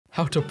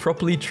How to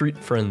properly treat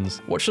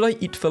friends. What should I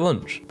eat for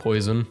lunch?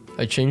 Poison.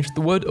 I changed the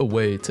word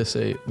away to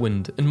say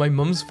wind in my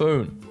mum's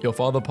phone. Your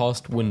father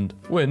passed wind.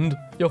 Wind?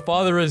 Your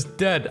father is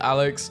dead,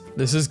 Alex.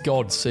 This is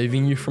God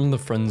saving you from the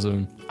friend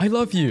zone. I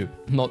love you.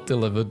 Not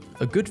delivered.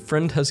 A good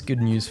friend has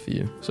good news for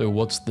you. So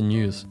what's the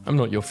news? I'm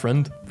not your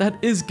friend. That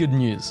is good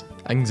news.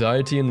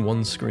 Anxiety in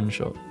one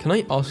screenshot. Can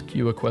I ask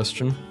you a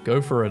question?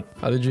 Go for it.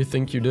 How did you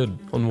think you did?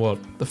 On what?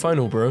 The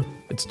final, bro.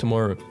 It's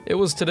tomorrow. It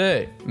was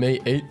today. May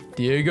 8th.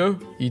 Diego?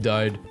 He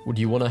died. Would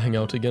you want to hang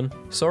out again?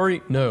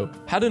 Sorry, no.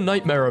 Had a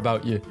nightmare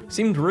about you.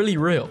 Seemed really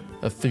real.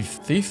 A thief.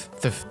 Thief?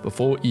 Thief.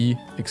 Before E,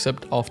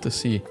 except after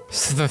C.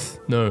 Thief.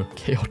 No.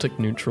 Chaotic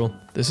neutral.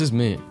 This is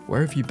me. Where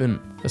have you been?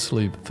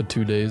 Asleep for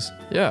 2 days.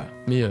 Yeah.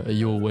 Mia, are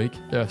you awake?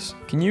 Yes.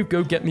 Can you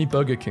go get me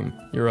Burger King?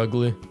 You're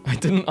ugly. I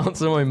didn't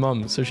answer my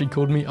mum, so she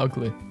called me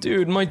ugly.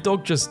 Dude, my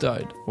dog just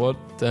died. What?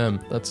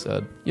 Damn, that's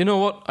sad. You know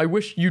what? I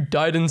wish you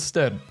died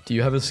instead. Do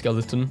you have a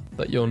skeleton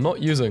that you're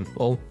not using?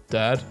 Well,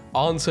 Dad,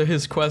 answer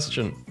his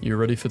question. You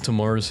ready for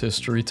tomorrow's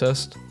history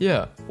test?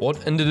 Yeah.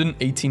 What ended in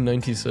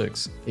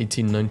 1896?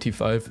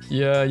 1895?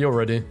 Yeah, you're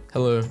ready.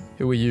 Hello,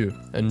 who are you?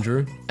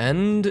 Andrew?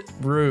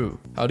 Andrew.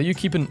 How do you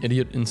keep an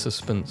idiot in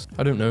suspense?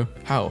 I don't know.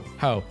 How?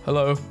 How?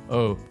 Hello?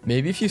 Oh,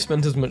 maybe if you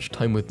spent as much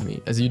time with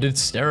me as you did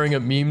staring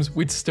at memes,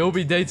 we'd still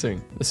be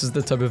dating. This is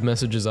the type of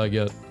messages I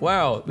get.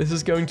 Wow, this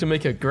is going to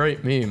make a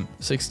great meme.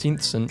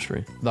 16th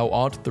century. Thou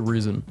art the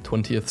reason.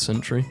 20th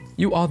century.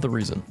 You are the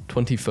reason.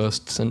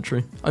 21st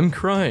century. I'm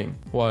crying.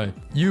 Why?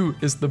 You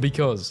is the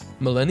because.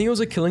 Millennials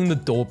are killing the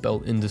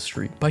doorbell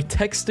industry by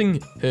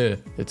texting here.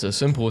 It's a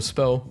simple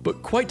spell,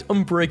 but quite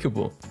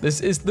unbreakable.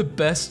 This is the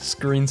best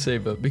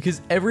screensaver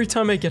because every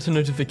time I get a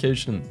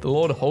notification, the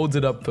Lord holds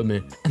it up for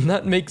me, and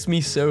that makes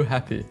me so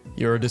happy.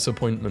 You're a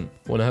disappointment.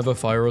 Wanna have a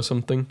fire or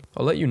something?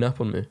 I'll let you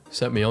nap on me.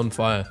 Set me on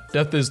fire.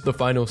 Death is the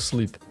final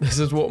sleep. This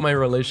is what my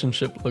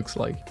relationship looks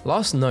like.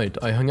 Last night,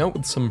 I hung out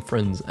with some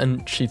friends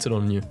and cheated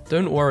on you.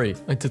 Don't worry,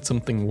 I did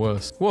something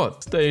worse.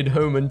 What? Stayed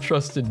home and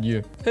trusted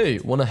you. Hey,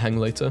 wanna hang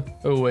later?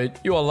 Oh wait,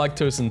 you are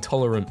lactose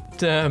intolerant.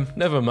 Damn,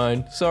 never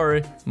mind.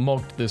 Sorry.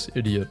 Mocked this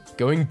idiot.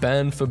 Going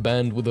band for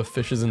band with a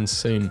fish is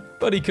insane.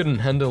 But he couldn't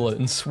handle it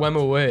and swam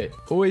away.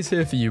 Always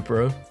here for you,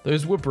 bro.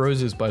 Those were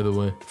broses, by the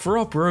way. For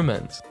our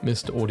bromance,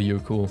 Mr. Audio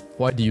Cool.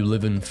 Why do you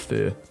live in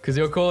fear? Cause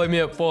you're calling me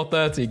at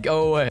 4:30.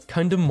 Go away.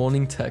 Kind of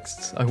morning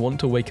texts I want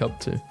to wake up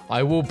to.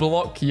 I will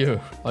block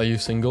you. Are you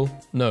single?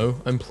 No,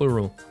 I'm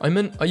plural. I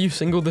meant, are you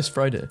single this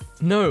Friday?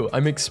 No,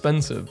 I'm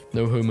expensive.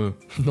 No homo.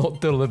 Not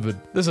delivered.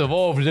 This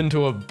evolved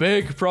into a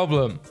big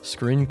problem.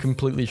 Screen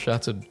completely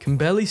shattered. Can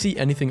barely see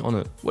anything on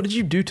it. What did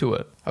you do to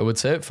it? I would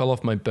say it fell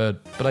off my bed,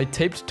 but I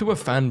taped to a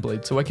fan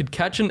blade so I could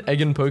catch an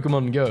egg in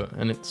Pokemon Go,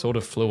 and it sort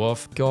of flew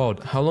off.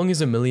 God, how long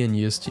is a million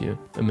years to you?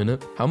 A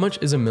minute? How much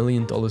is $1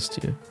 million to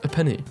you? A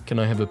penny. Can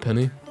I have a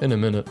penny? In a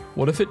minute.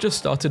 What if it just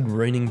started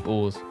raining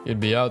balls?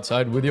 You'd be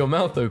outside with your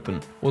mouth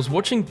open. Was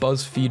watching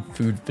BuzzFeed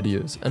food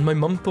videos, and my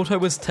mum thought I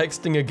was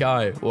texting a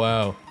guy.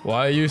 Wow.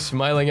 Why are you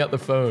smiling at the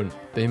phone?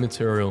 Bay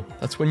material.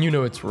 That's when you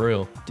know it's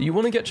real. Do you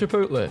want to get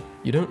Chipotle?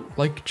 You don't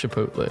like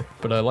Chipotle,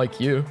 but I like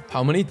you.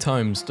 How many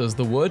times does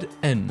the word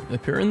N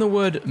appear in the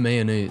word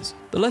mayonnaise?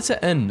 The letter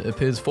N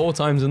appears 4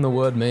 times in the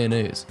word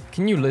mayonnaise.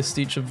 Can you list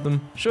each of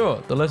them?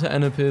 Sure, the letter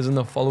N appears in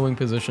the following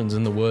positions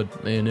in the word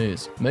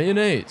mayonnaise.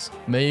 Mayonnaise.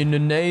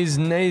 Mayonnaise.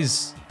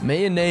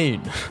 Mayonnaise.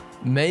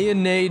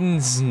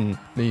 Mayonnaise.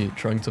 Me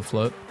trying to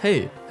flirt.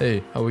 Hey,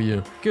 how are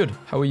you? Good,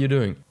 how are you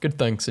doing? Good,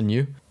 thanks, and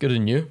you? Good,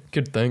 and you?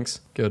 Good,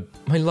 thanks. Good.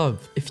 My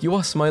love, if you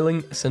are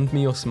smiling, send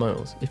me your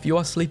smiles. If you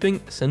are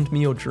sleeping, send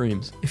me your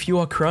dreams. If you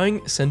are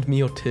crying, send me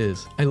your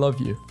tears. I love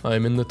you. I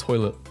am in the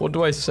toilet. What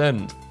do I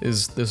send?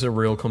 Is this a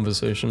real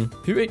conversation?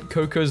 Who ate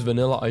Coco's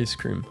vanilla ice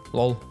cream?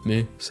 Lol,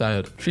 me.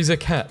 Sad. She's a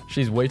cat.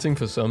 She's waiting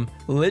for some.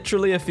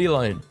 Literally a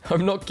feline.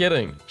 I'm not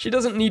kidding. She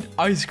doesn't need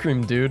ice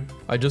cream, dude.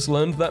 I just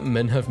learned that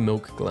men have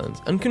milk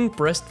glands and can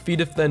breastfeed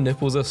if their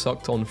nipples are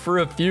sucked on for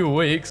a few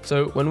weeks.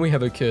 So when we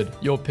have a kid,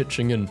 you're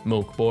pitching in,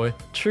 milk boy.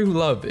 True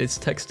love is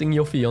texting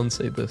your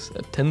fiance this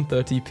at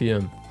 10:30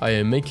 p.m. I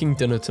am making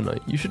dinner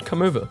tonight. You should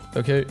come over.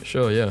 Okay,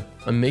 sure, yeah.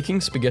 I'm making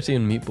spaghetti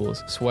and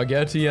meatballs.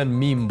 Spaghetti and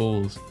meme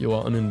balls. You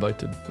are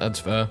uninvited. That's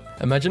fair.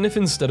 Imagine if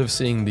instead of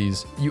seeing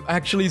these, you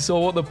actually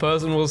saw what the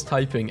person was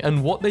typing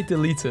and what they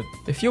deleted.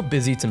 If you're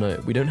busy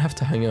tonight, we don't have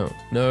to hang out.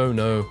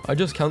 No, I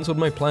just cancelled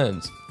my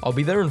plans. I'll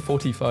be there in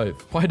 45.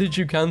 Why did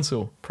you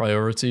cancel?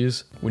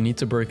 Priorities. We need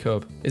to break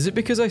up. Is it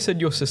because I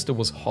said your sister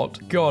was hot?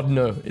 God,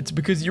 no. It's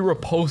because you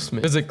repulse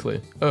me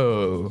physically.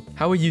 Oh.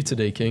 How are you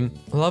today, King?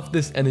 Love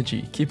this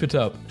energy. Keep it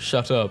up.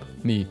 Shut up.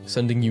 Me,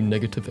 sending you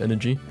negative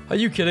energy. Are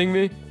you kidding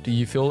me? Do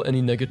you feel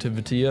any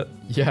negativity yet?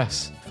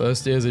 Yes.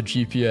 First day as a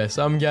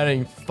GPS. I'm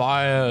getting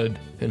fired.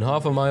 In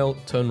half a mile,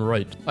 turn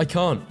right. I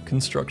can't.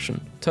 Construction.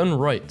 Turn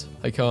right.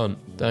 I can't.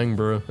 Dang,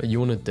 bro. Are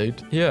you on a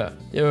date? Yeah.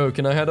 Yo,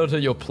 can I head out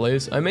at your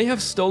place? I may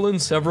have stolen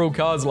several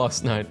cars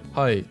last night.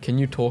 Hi, can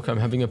you talk? I'm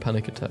having a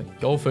panic attack.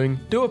 Golfing.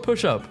 Do a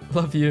push-up.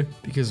 Love you.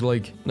 Because,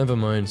 like, never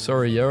mind.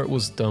 Sorry, yeah, it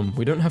was dumb.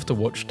 We don't have to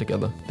watch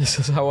together. This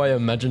is how I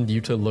imagined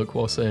you to look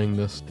while saying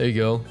this. Hey,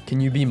 girl.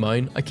 Can you be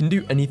mine? I can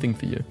do anything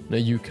for you. No,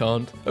 you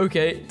can't.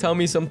 Okay, tell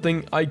me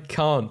something I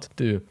can't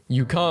do.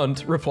 You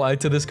can't reply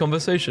to this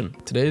conversation.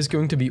 Today is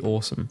going to be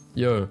awesome.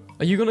 Yo,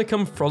 are you gonna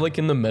come frolic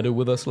in the meadow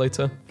with us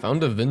later?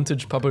 Found a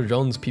vintage Papa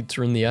John's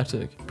pizza in the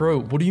attic.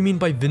 Bro, what do you mean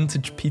by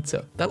vintage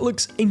pizza? That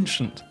looks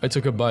ancient. I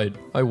took a bite.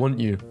 I want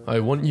you. I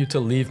want you to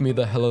leave me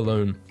the hell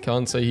alone.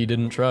 Can't say he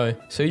didn't try.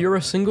 So you're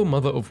a single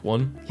mother of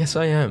one? Yes,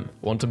 I am.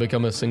 Want to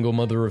become a single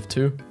mother of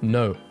two?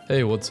 No.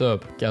 Hey, what's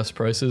up? Gas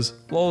prices?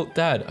 Lol,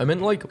 Dad, I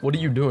meant like, what are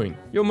you doing?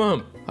 Your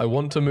mom. I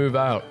want to move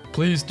out.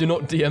 Please do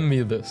not DM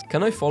me this.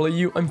 Can I follow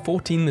you? I'm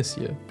 14 this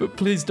year. But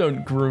please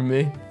don't groom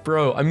me.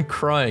 Bro, I'm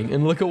crying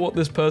and look at what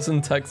this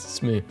person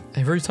texts me.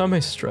 Every time I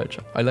stretch,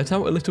 I let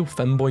out a little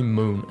femboy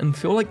moan and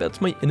feel like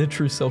that's my inner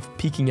true self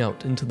peeking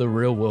out into the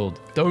real world.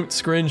 Don't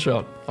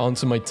screenshot.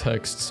 Answer my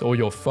texts or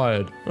you're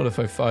fired. Not if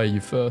I fire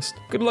you first.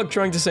 Good luck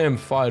trying to say I'm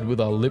fired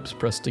with our lips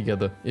pressed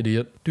together,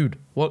 idiot. Dude,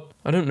 what?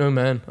 I don't know,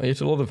 man. I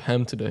ate a lot of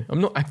ham today.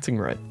 I'm not acting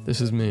right.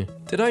 This is me.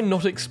 Did I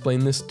not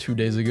explain this 2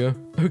 days ago?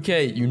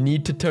 Okay, you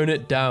need to tone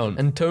it down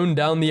and tone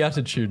down the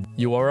attitude.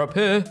 You are up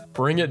here.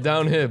 Bring it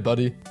down here,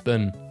 buddy.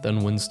 Then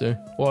Wednesday.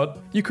 What?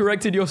 You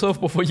corrected yourself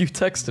before you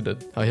texted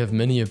it. I have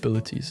many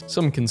abilities,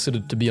 some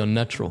considered to be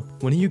unnatural.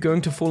 When are you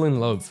going to fall in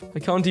love? I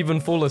can't even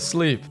fall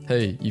asleep.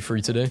 Hey, you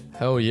free today?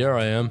 Hell yeah,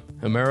 I am.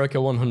 America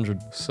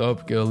 100.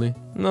 Sup, girly?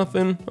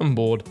 Nothing. I'm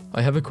bored.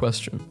 I have a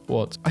question.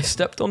 What? I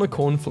stepped on a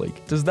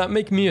cornflake. Does that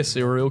make me a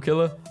serial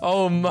killer?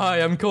 Oh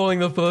my, I'm calling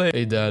the police.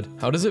 Hey dad,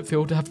 how does it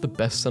feel to have the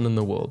best son in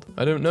the world?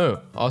 I don't know.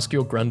 Ask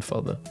your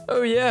grandfather.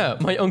 Oh yeah,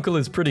 my uncle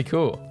is pretty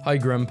cool. Hi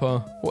grandpa.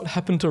 What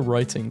happened to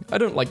writing? I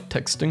don't like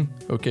texting.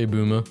 Okay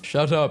boomer.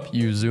 Shut up,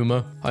 you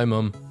zoomer. Hi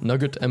mum.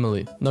 Nugget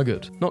Emily.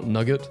 Nugget. Not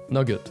nugget.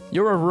 Nugget.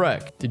 You're a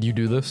wreck. Did you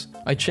do this?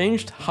 I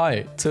changed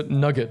hi to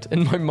nugget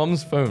in my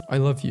mum's phone. I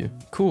love you.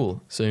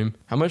 Cool. Same.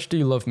 How much do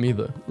you love me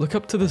though? Look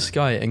up to the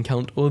sky and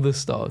count all the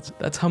stars.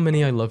 That's how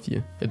many I love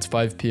you. It's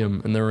 5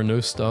 p.m. and there are no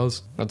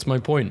stars. That's my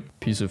point.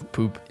 Piece of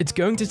poop. It's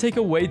going to take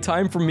away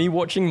time from me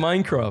watching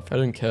Minecraft. I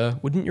don't care.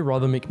 Wouldn't you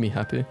rather make me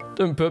happy?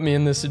 Don't put me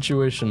in this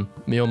situation.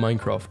 Me or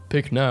Minecraft?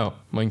 Pick now.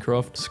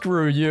 Minecraft?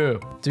 Screw you.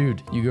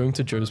 Dude, you going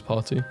to Joe's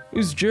party?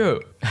 Who's Joe?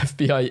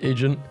 FBI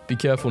agent. Be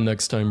careful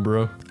next time,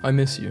 bro. I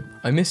miss you.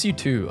 I miss you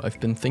too. I've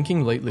been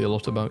thinking lately a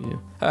lot about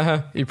you.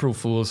 Haha, April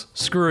Fools.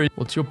 Screw you.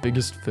 What's your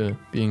biggest fear?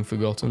 Being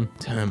forgotten?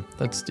 Damn,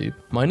 that's deep.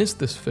 Mine is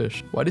this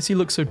fish. Why does he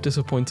look so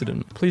disappointed in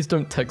me? Please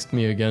don't text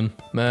me again.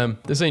 Ma'am,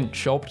 this ain't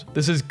chopped.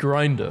 This is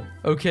grinder.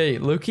 Okay,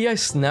 low-key I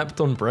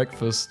snapped on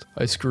breakfast.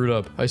 I screwed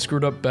up. I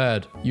screwed up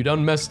bad. You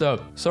done messed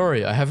up.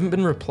 Sorry, I haven't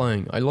been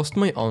replying. I lost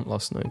my aunt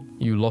last night.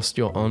 You lost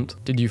your aunt?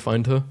 Did you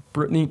find her?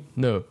 Brittany?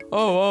 No.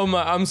 Oh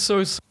my, I'm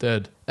so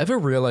dead. Ever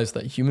realize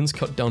that humans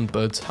cut down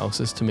birds'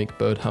 houses to make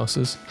bird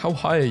houses? How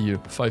high are you?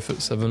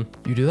 5'7".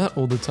 You do that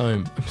all the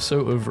time. I'm so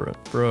over it.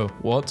 Bro,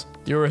 what?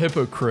 You're a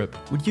hypocrite.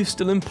 Would you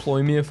still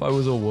employ me if I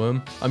was a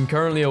worm? I'm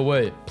currently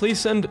away. Please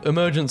send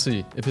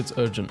emergency if it's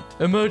urgent.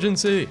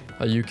 Emergency!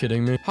 Are you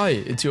kidding me? Hi,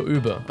 it's your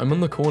Uber. I'm on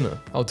the corner.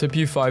 I'll tip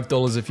you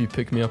 $5 if you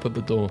pick me up at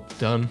the door.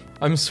 Done.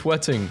 I'm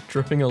sweating,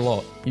 dripping a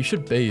lot. You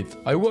should bathe.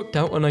 I worked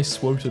out and I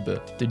swote a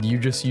bit. Did you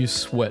just use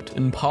sweat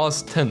in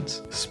past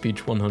tense?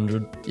 Speech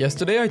 100.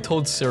 Yesterday I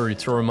told Siri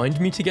to remind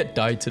me to get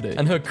dye today,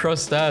 and her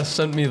crust ass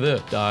sent me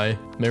this. Dye.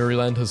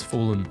 Maryland has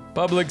fallen.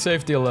 Public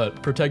safety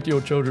alert. Protect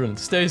your children.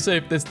 Stay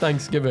safe this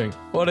Thanksgiving.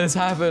 What is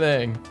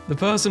happening? The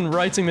person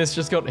writing this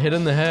just got hit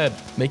in the head.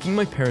 Making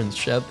my parents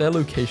share their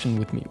location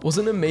with me was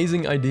an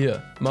amazing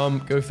idea.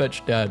 Mom, go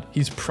fetch dad.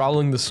 He's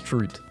prowling the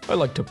street. I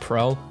like to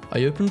prowl.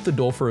 I opened the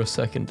door for a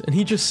second and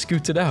he just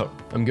scooted out.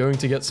 I'm going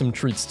to get some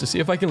treats to see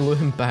if I can lure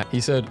him back.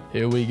 He said,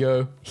 here we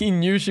go. He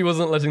knew she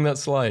wasn't letting that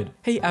slide.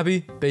 Hey,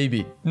 Abby.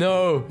 Baby.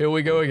 No, here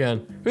we go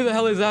again. Who the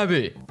hell is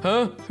Abby?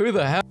 Huh? Who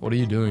the hell? What are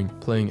you doing?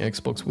 Playing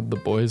Xbox with the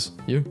boys?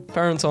 You?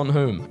 Parents aren't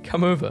home.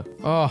 Come over.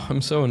 Oh,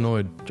 I'm so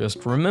annoyed.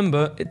 Just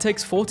remember, it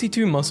takes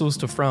 42 muscles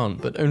to frown,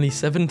 but only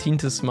 17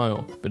 to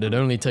smile. But it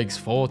only takes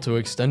 4 to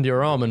extend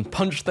your arm and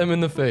punch them in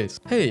the face.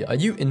 Hey, are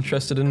you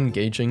interested in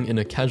engaging in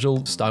a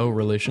casual style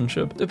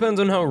relationship? Depends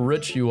on how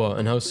rich you are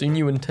and how soon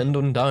you intend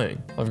on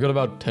dying. I've got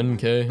about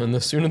 10k, and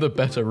the sooner the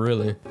better,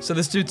 really. So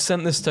this dude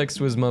sent this text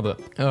to his mother.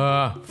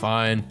 Ah,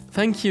 fine.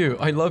 Thank you,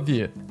 I love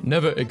you.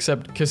 Never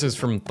accept kisses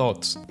from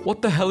thoughts.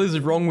 What the hell is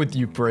wrong with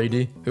you,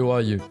 Brady? Who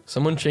are you?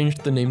 Someone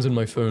changed the names in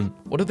my phone.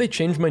 What did they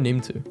change my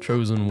name to?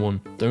 Chosen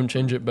One. Don't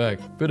change it back.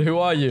 But who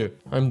are you?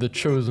 I'm the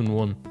Chosen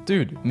One.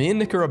 Dude, me and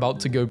Nick are about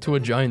to go to a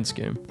Giants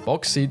game.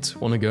 Box seats,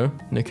 wanna go?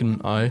 Nick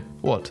and I.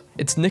 What?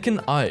 It's Nick and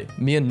I.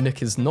 Me and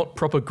Nick is not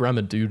proper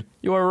grammar, dude.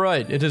 You are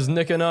right, it is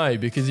Nick and I,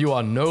 because you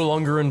are no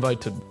longer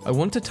invited. I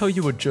want to tell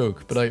you a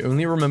joke, but I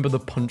only remember the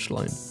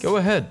punchline. Go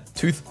ahead.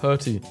 Tooth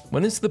hurty.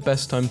 When is the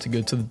best time to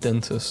go to the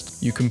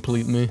dentist? You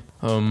complete me.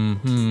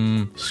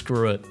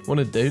 Screw it. Want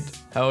a date?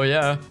 Hell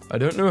yeah. I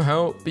don't know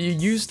how, but you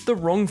used the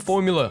wrong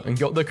formula and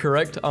got the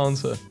correct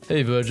answer.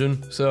 Hey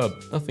virgin, sup?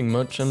 Nothing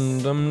much,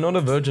 and I'm not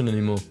a virgin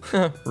anymore.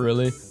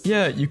 Really?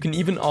 Yeah, you can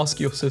even ask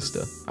your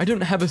sister. I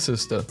don't have a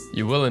sister.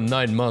 You will in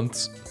 9 months.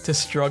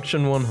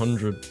 Destruction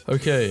 100.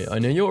 Okay, I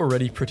know you're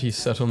already pretty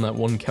set on that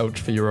one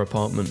couch for your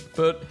apartment,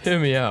 but hear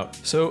me out.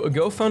 So a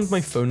girl found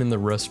my phone in the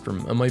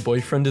restroom and my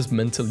boyfriend is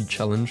mentally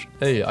challenged.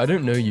 Hey, I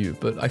don't know you,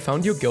 but I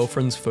found your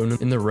girlfriend's phone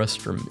in the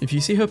restroom. If you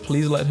see her,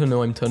 please let her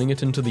know I'm turning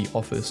it into the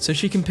office so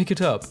she can pick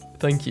it up.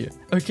 Thank you.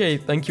 Okay,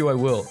 thank you, I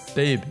will.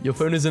 Babe, your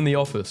phone is in the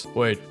office.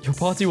 Wait, your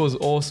party was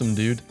awesome,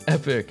 dude.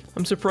 Epic.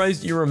 I'm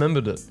surprised you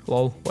remembered it.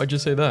 Lol, why'd you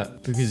say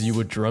that? Because you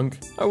were drunk?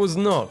 I was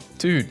not.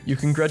 Dude, you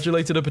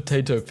congratulated a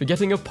potato for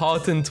getting a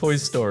part in Toy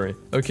Story.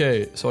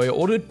 Okay, so I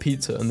ordered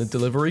pizza and the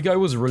delivery guy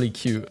was really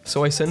cute,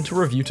 so I sent a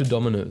review to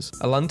Domino's.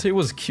 Alante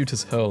was cute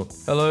as hell.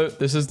 Hello,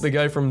 this is the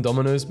guy from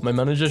Domino's. My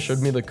manager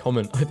showed me the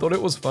comment. I thought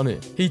it was funny.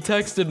 He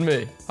texted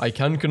me. I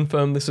can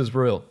confirm this is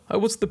real.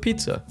 What's the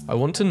pizza? I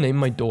want to name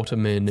my daughter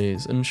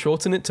Mayonnaise and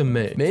shorten it to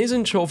May. May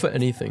isn't short for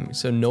anything,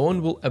 so no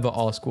one will ever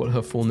ask what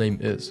her full name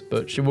is,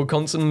 but she will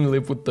constantly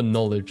live with the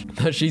knowledge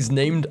that she's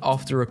named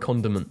after a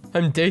condiment.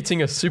 I'm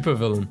dating a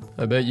supervillain.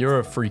 I bet you're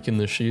a freak in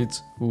the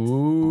sheets.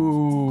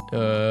 Ooh.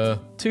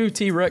 Two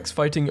T-Rex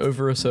fighting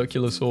over a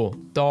circular saw.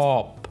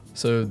 Stop.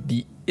 So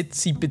the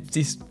itsy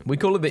bitsy, we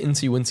call it the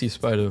incy wincy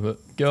spider, but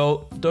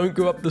girl, don't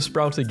go up the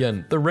sprout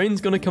again. The rain's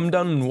gonna come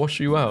down and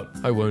wash you out.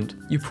 I won't.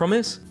 You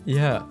promise?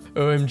 Yeah.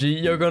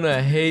 OMG, you're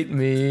gonna hate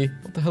me.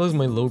 What the hell is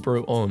my low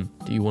bro on?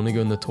 Do you want to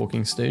go in the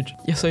talking stage?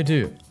 Yes, I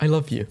do. I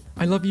love you.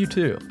 I love you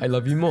too. I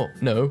love you more.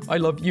 No, I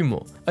love you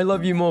more. I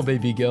love you more,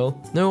 baby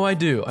girl. No, I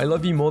do. I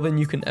love you more than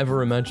you can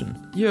ever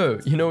imagine. Yo,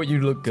 you know what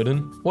you look good in?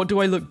 What do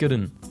I look good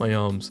in? My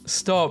arms.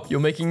 Stop, you're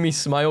making me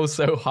smile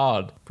so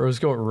hard. Bro's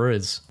got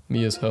riz.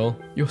 Me as hell.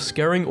 You're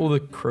scaring all the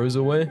crows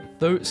away.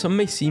 Though some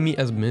may see me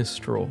as mere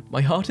straw,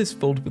 my heart is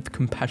filled with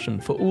compassion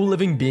for all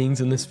living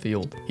beings in this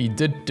field. He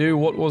did do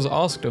what was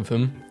asked of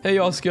him. Hey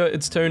Oscar,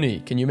 it's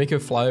Tony. Can you make a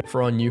flyer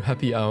for our new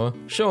happy hour?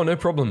 Sure, no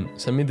problem.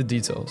 Send me the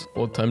details.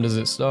 What time does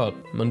it start?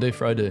 Monday,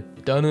 Friday.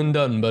 Done and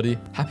done, buddy.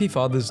 Happy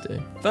Father's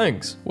Day.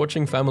 Thanks.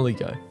 Watching Family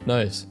Guy.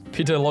 Nice.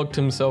 Peter locked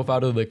himself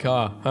out of the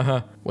car.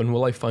 Haha. When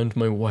will I find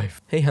my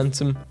wife? Hey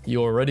handsome,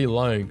 you're already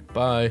lying.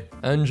 Bye.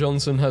 Ann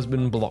Johnson has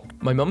been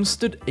blocked. My mum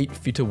stood 8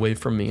 feet away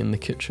from me in the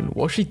kitchen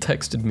while she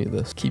texted me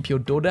this. Keep your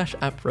DoorDash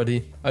app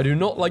ready. I do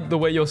not like the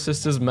way your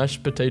sister's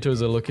mashed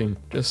potatoes are looking.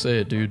 Just say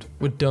it, dude.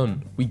 We're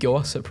done. We go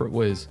our separate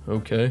ways,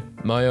 okay?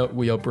 Maya,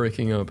 we are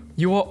breaking up.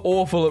 You are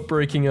awful at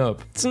breaking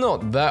up. It's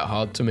not that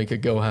hard to make a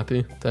girl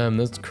happy. Damn,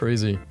 that's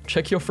crazy.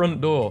 Check your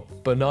front door.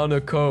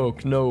 Banana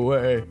Coke, no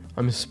way.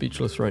 I'm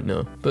speechless right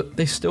now. But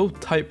they still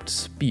typed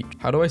speech.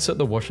 How do I set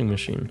the washing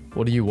machine?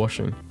 What are you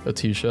washing? A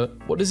t-shirt?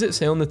 What does it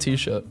say on the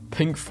t-shirt?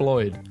 Pink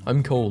Floyd.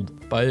 I'm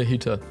cold. Buy a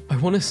heater. I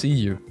want to see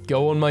you.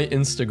 Go on my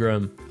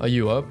Instagram. Are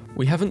you up?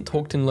 We haven't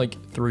talked in like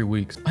 3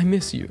 weeks. I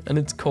miss you, and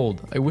it's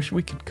cold. I wish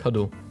we could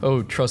cuddle.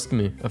 Oh, trust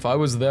me. If I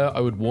was there,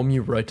 I would warm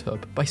you right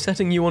up by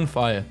setting you on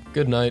fire.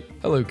 Good night.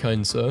 Hello,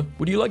 kind sir.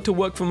 Would you like to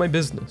work for my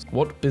business?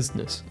 What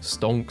business?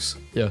 Stonks.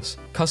 Yes.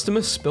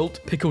 Customer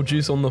spilt pickle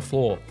juice on the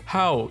floor.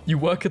 How? You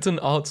work at an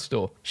art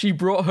store. She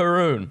brought her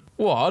own.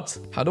 What?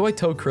 How do I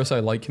tell Chris I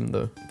like him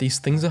though? These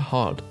things are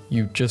hard.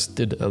 You just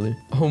did, Ellie.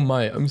 Oh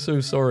my, I'm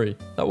so sorry.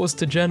 That was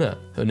to Jenna.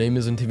 Her name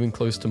isn't even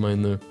close to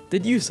mine though.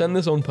 Did you send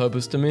this on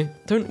purpose to me?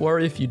 Don't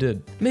worry if you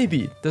did.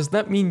 Maybe. Does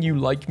that mean you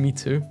like me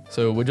too?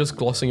 So we're just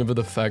glossing over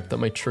the fact that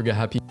my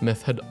trigger-happy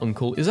meth-head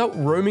uncle is out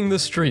roaming the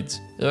streets.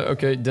 Yeah,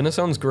 okay, dinner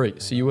sounds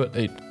great. See you at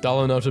 8.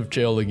 Dallin out of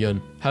jail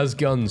again. Has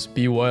guns,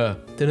 beware.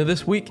 Dinner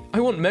this week? I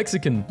want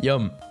Mexican.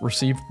 Yum.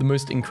 Received the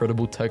most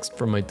incredible text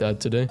from my dad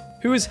today.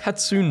 Who is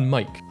Hatsune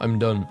Mike? I'm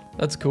done.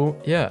 That's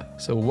cool. Yeah.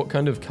 So what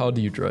kind of car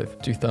do you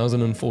drive?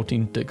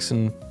 2014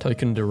 Dixon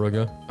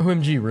Ticonderoga.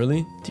 OMG,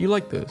 really? Do you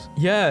like this?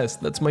 Yes,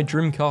 that's my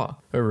dream car.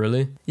 Oh,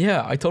 really?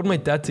 Yeah, I told my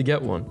dad to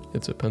get one.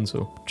 It's a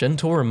pencil.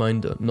 Gentle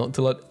reminder not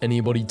to let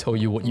anybody tell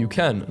you what you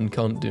can and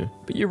can't do.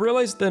 But you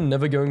realize they're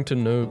never going to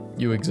know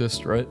you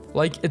exist, right?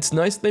 Like, it's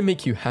nice they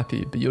make you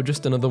happy, but you're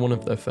just another one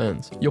of their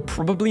fans. You're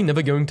probably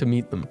never going to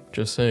meet them.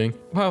 Just saying.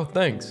 Wow,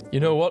 thanks. You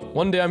know what?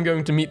 One day I'm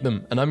going to meet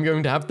them, and I'm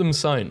going to have them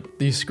sign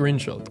these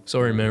screenshots.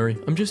 Sorry, Mary.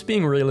 I'm just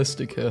being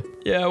realistic here.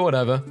 Yeah,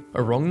 whatever.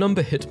 A wrong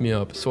number hit me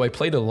up, so I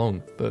played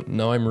along, but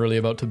now I'm really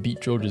about to beat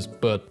George's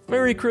butt.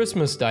 Merry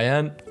Christmas,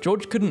 Diane.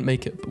 George couldn't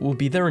make it, but we'll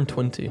be there in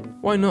 20.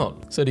 Why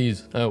not? Said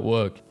he's at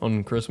work.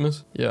 On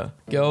Christmas? Yeah.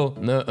 Girl,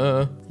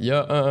 nuh-uh.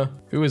 Yeah,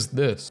 Who is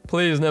this?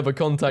 Please never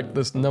contact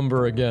this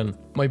number again.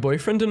 My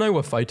boyfriend and I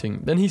were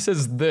fighting. Then he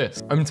says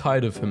this. I'm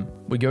tired of him.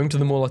 We're going to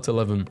the mall at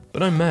 11.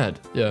 But I'm mad.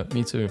 Yeah,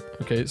 me too.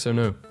 Okay, so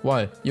no.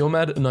 Why? You're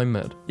mad and I'm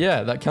mad.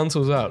 Yeah, that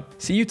cancels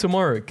out. See you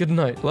tomorrow. Good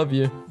night. Love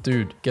you.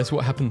 Dude, guess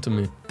what happened to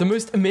me? The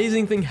most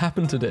amazing thing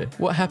happened today.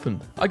 What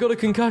happened? I got a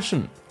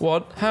concussion.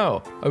 What?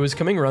 How? I was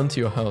coming around to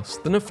your house.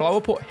 Then a flower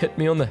pot hit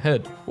me on the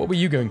head. What were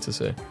you going to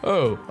say?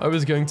 Oh, I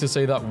was going to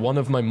say that one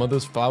of my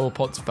mother's flower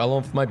pots fell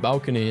off my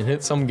balcony and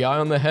hit some guy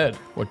on the head.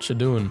 What you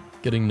doing?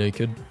 Getting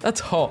naked? That's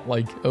hot,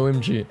 like,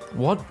 OMG.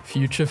 What?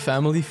 Future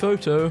family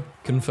photo.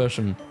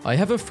 Confession. I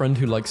have a friend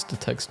who likes to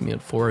text me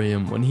at 4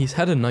 AM when he's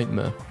had a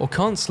nightmare, or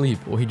can't sleep,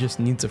 or he just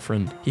needs a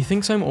friend. He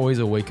thinks I'm always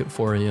awake at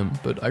 4 AM,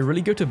 but I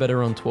really go to bed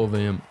around 12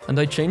 AM, and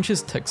I change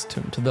his text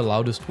tone to the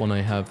loudest one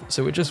I have,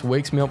 so it just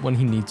wakes me up when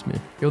he needs me.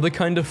 You're the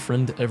kind of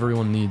friend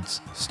everyone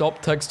needs.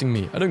 Stop texting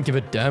me. I don't give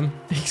a damn.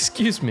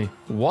 Excuse me.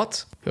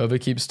 What? Whoever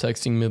keeps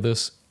texting me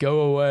this,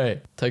 go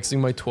away. Texting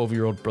my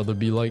 12-year-old brother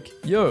be like,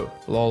 yo,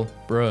 lol,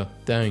 bruh,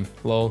 dang,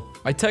 lol.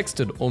 I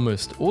texted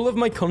almost all of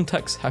my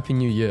contacts Happy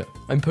New Year.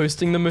 I'm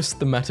posting the most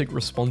thematic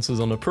responses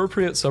on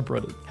appropriate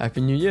subreddit. Happy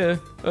New Year.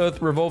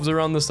 Earth revolves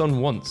around the sun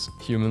once.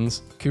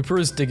 Humans. Cooper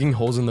is digging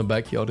holes in the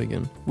backyard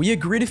again. We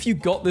agreed if you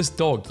got this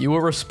dog, you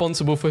were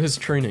responsible for his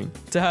training.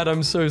 Dad,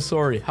 I'm so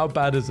sorry. How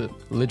bad is it?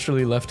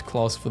 Literally left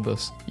class for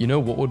this. You know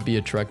what would be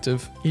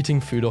attractive? Eating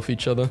food off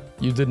each other.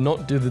 You did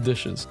not do the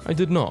dishes. I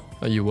did not.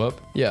 Are you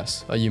up?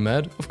 Yes. Are you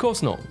mad? Of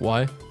course not.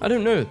 Why? I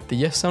don't know. The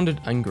yes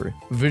sounded angry.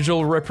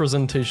 Visual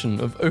representation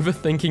of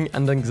overthinking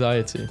and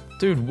anxiety.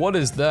 Dude, what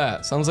is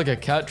that? Sounds like a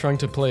cat trying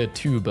to play a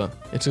tuba.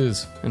 It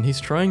is, and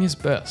he's trying his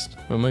best.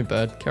 Oh my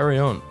bad, carry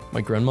on. My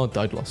grandma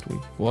died last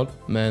week.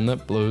 What? Man,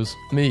 that blows.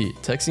 Me,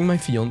 texting my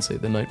fiance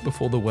the night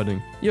before the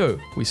wedding. Yo,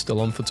 we still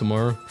on for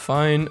tomorrow?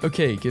 Fine,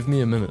 okay, give me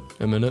a minute.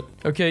 A minute?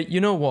 Okay,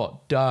 you know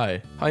what?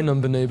 Die. Hi,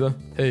 number neighbor.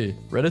 Hey,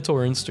 Reddit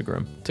or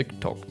Instagram?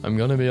 TikTok. I'm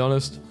gonna be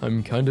honest,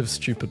 I'm kind of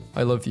stupid.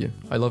 I love you.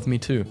 I love me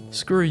too.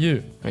 Screw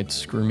you. I'd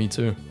screw me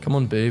too. Come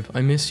on, babe,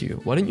 I miss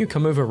you. Why don't you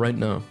come over right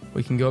now?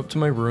 We can go up to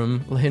my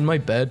room, lay in my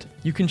bed.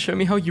 You can show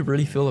me how you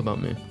really feel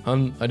about me.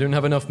 I don't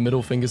have enough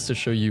middle fingers to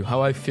show you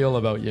how I feel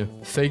about you.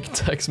 Fake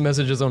text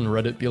messages on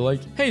Reddit be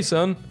like, hey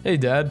son, hey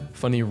dad,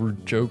 funny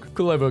rude joke,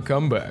 clever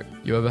comeback.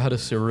 You ever had a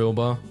cereal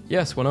bar?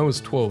 Yes, when I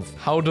was 12.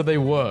 How do they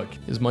work?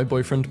 Is my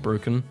boyfriend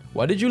broken?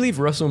 Why did you leave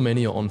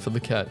WrestleMania on for the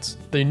cats?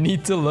 They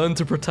need to learn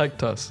to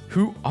protect us.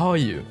 Who are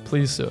you?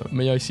 Please sir,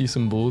 may I see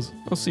some balls?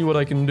 I'll see what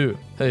I can do.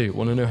 Hey,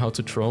 wanna know how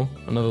to troll?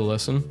 Another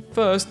lesson?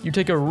 First, you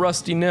take a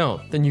rusty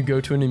nail, then you go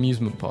to an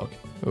amusement park.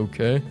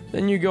 Okay.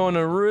 Then you go on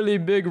a really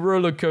big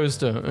roller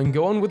coaster and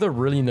go on with a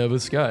really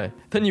nervous guy.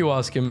 Then you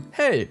ask him,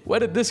 hey,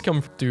 where did this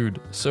come from? Dude,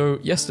 so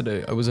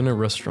yesterday I was in a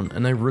restaurant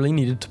and I really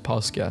needed to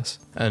pass gas.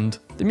 And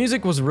the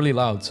music was really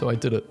loud, so I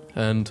did it.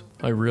 And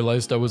I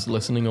realized I was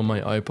listening on my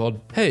iPod.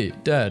 Hey,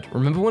 Dad,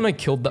 remember when I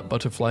killed that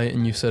butterfly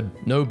and you said,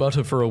 no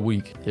butter for a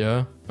week?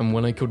 Yeah? And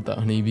when I killed that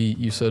honeybee,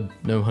 you said,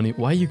 no honey.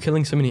 Why are you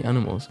killing so many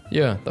animals?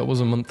 Yeah, that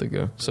was a month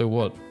ago. So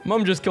what?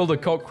 Mom just killed a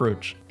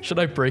cockroach. Should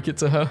I break it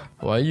to her?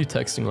 Why are you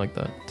texting like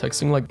that?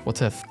 Texting like,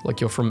 what'eth?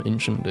 Like you're from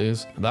ancient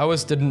days?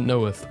 Thouest didn't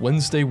knoweth.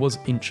 Wednesday was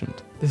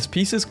ancient. This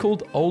piece is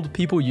called Old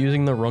People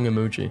Using the Wrong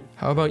Emoji.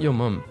 How about your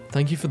mum?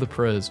 Thank you for the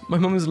prayers. My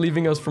mum is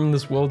leaving us from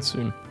this world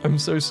soon. I'm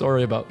so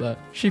sorry about that.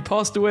 She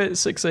passed away at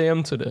 6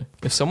 AM today.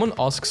 If someone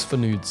asks for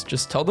nudes,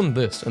 just tell them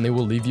this and they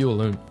will leave you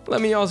alone. Let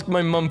me ask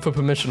my mum for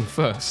permission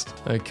first.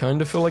 I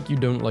kinda feel like you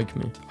don't like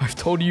me. I've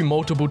told you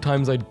multiple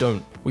times I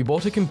don't. We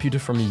bought a computer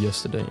from you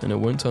yesterday and it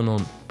won't turn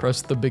on.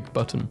 Press the big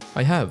button.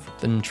 I have.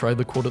 Then try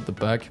the cord at the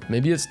back.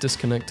 Maybe it's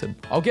disconnected.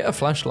 I'll get a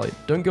flashlight.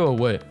 Don't go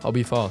away. I'll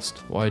be fast.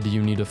 Why do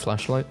you need a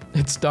flashlight?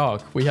 It's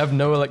dark. We have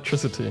no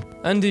electricity.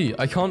 Andy,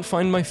 I can't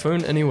find my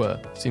phone anywhere.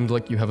 Seems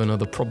like you have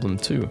another problem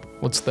too.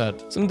 What's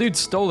that? Some dude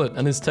stole it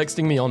and is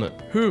texting me on it.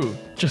 Who?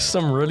 Just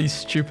some really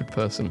stupid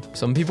person.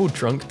 Some people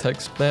drunk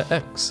text their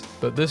ex,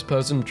 but this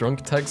person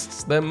drunk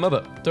texts their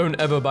mother. Don't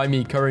ever buy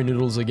me curry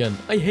noodles again.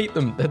 I hate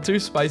them. They're too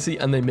spicy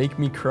and they make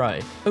me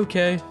cry.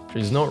 Okay.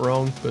 She's not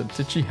wrong, but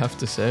did she have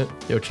to say it?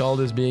 Your child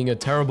is being a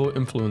terrible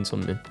influence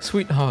on me.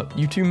 Sweetheart,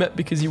 you two met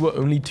because you were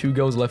only 2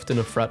 girls left in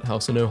a frat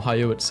house in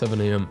Ohio at 7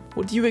 AM.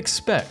 What do you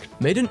expect?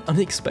 Made an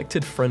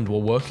unexpected friend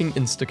while working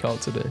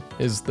Instacart today.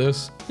 Is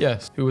this?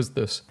 Yes, who is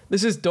this?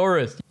 This is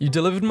Doris. You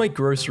delivered my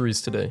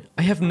groceries today.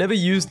 I have never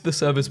used the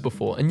service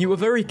before, and you were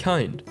very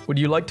kind. Would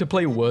you like to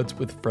play words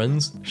with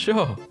friends?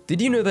 Sure.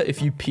 Did you know that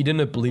if you peed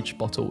in a bleach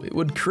bottle, it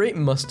would create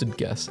mustard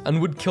gas and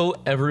would kill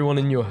everyone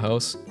in your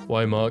house?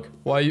 Why, Mark?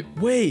 Why?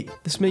 Wait,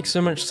 this makes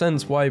so much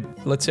sense. Why?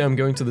 Let's say I'm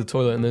going to the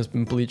toilet and there's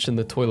been bleach in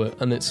the toilet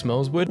and it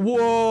smells weird.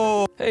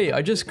 Whoa! Hey,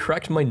 I just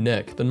cracked my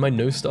neck, then my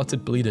nose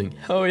started bleeding.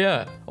 Oh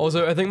yeah.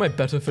 Also, I think my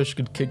better fish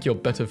could kick your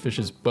better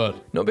fish's butt.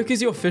 Not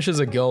because your fish is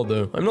a girl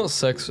though. I'm not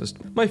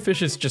sexist. My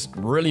fish is just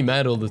really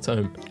mad all the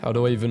time. How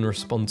do I even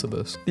respond to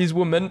this? These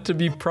were meant to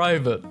be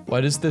private.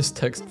 Why does this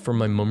text from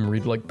my mum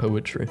read like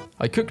poetry?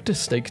 I cooked a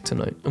steak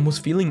tonight and was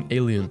feeling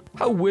alien.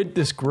 How weird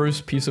this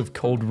gross piece of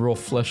cold raw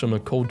flesh on a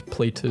cold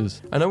plate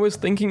is. And I was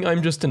thinking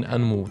I'm just an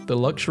animal, the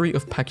luxury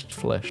of packaged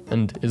flesh.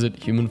 And is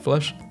it human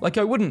flesh? Like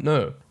I wouldn't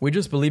know. We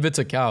just believe it's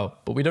a cow,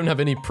 but we don't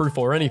have any proof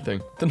or anything.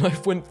 The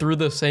knife went through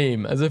the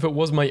same, as if it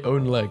was my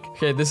own leg.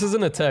 Okay, this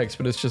isn't a text,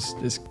 but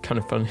it's kind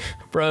of funny.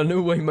 Bruh,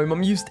 no way, my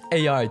mum used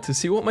AI to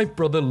see what my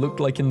brother looked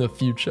like in the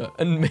future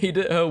and made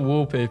it her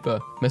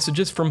wallpaper.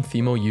 Messages from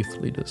female youth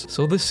leaders.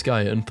 Saw the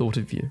sky and thought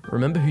of you.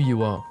 Remember who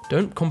you are.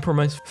 Don't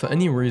compromise for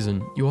any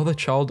reason. You are the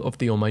child of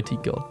the Almighty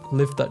God.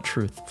 Live that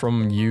truth.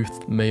 From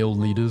youth, male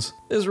leaders.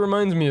 This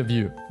reminds me of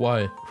you.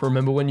 Why?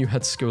 Remember when you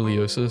had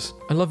scoliosis?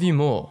 I love you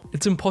more.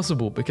 It's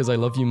impossible because I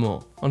love you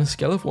more. On a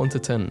scale of 1 to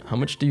 10, how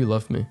much do you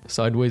love me?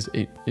 Sideways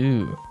 8.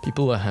 Ew.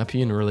 People are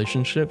happy in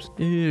relationships?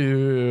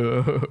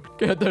 Ew.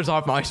 Get this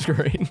off my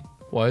screen.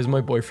 Why is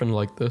my boyfriend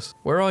like this?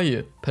 Where are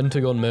you?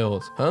 Pentagon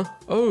males. Huh?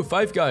 Oh,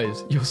 Five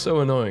Guys. You're so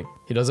annoying.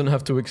 He doesn't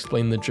have to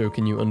explain the joke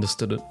and you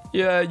understood it.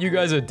 Yeah, you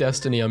guys are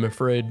destiny, I'm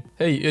afraid.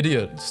 Hey,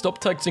 idiot.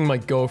 Stop texting my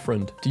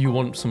girlfriend. Do you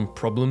want some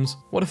problems?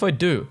 What if I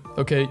do?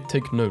 Okay,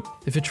 take note.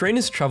 If a train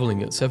is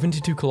traveling at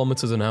 72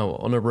 kilometers an hour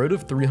on a road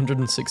of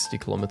 360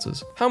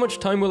 kilometers, how much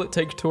time will it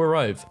take to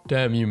arrive?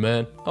 Damn you,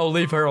 man. I'll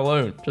leave her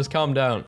alone. Just calm down.